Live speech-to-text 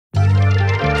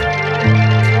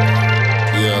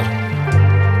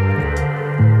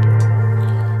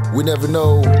We never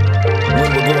know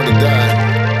when we're going to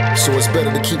die, so it's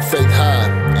better to keep faith high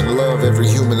and love every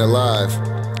human alive.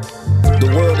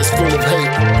 The world is full of hate.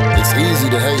 It's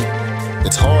easy to hate.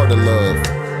 It's hard to love.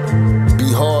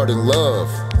 Be hard and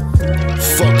love.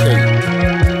 Fuck hate.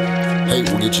 Hate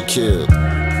will get you killed.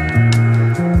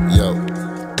 Yo.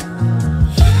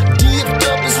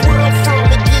 DFW is where I'm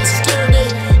from. It gets dirty.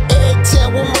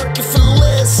 Eggtown will mark you for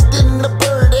less than a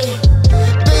birdie.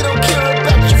 They don't care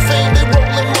about your fame. They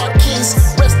rolling marquees.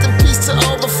 Rest in peace to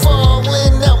all the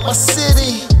falling out my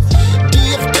city.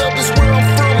 DFW is where I'm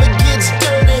from. It gets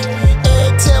dirty.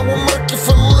 Eggtown will mark you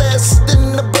for less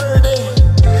than a birdie.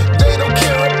 They don't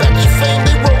care about your fame.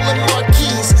 They rolling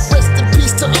marquees. Rest in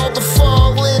peace to all the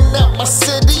falling out my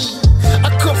city. I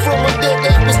come from a dad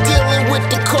that was dealing with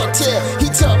the cartel. He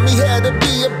taught me how to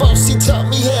be a boss. He taught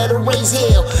me how to raise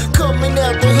hell. Coming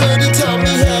out the hood, he taught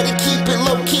me how to keep it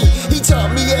low key. He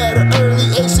taught me at an early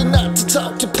age to not to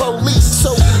talk to police.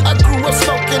 So I grew up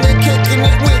smoking and kicking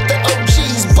it with the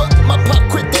OGs. But my pop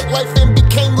quit that life and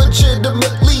became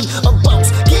legitimately a boss,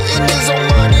 getting his own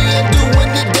money and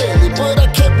doing it daily. But I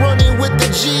kept running with the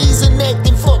G's and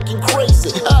acting fucking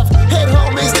crazy. I've had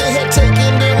homies that had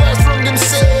taken their lives from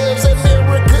themselves.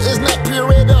 America is not pure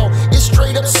at all. It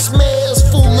straight up smells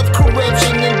full of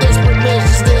corruption and desperate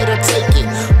measures that are taken.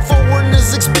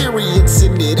 Foreigners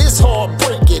experiencing it, it's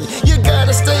heartbreaking. You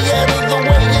gotta stay out of the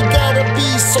way, you gotta be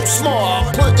so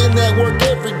smart. Put in that work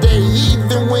every day,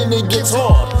 even when it gets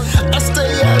hard. I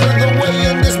stay out of the way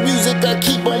in this music I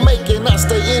keep on making. I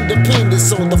stay independent,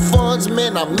 so the funds,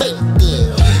 man, I make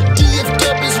them.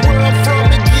 DFW is where I'm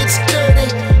from, it gets dirty.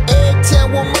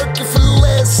 Eggtown will murk you for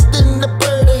less than a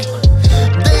birdie.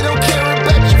 They don't care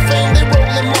about your fame, they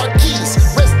rolling marquees.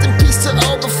 Rest in peace to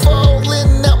all the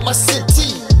falling out my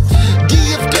city.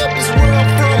 DFW is where I'm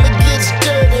from, it gets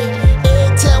dirty.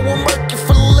 Eggtown will murk you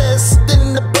for less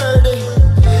than a birdie.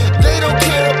 They don't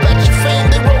care about your fame,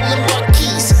 they rolling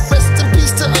marquees. Rest in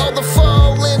peace to all the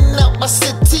falling out my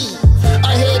city.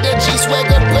 I had that G-swag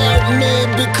about me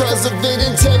because of it.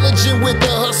 Intelligent with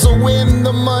the hustle when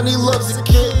the money loves a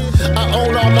kid. I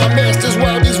own all my masters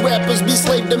while these rappers be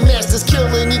slave to masters,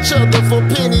 killing each other for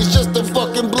pennies just to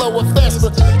fucking blow it faster.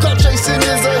 Clout chasing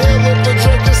is a hell of a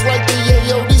drug, just like the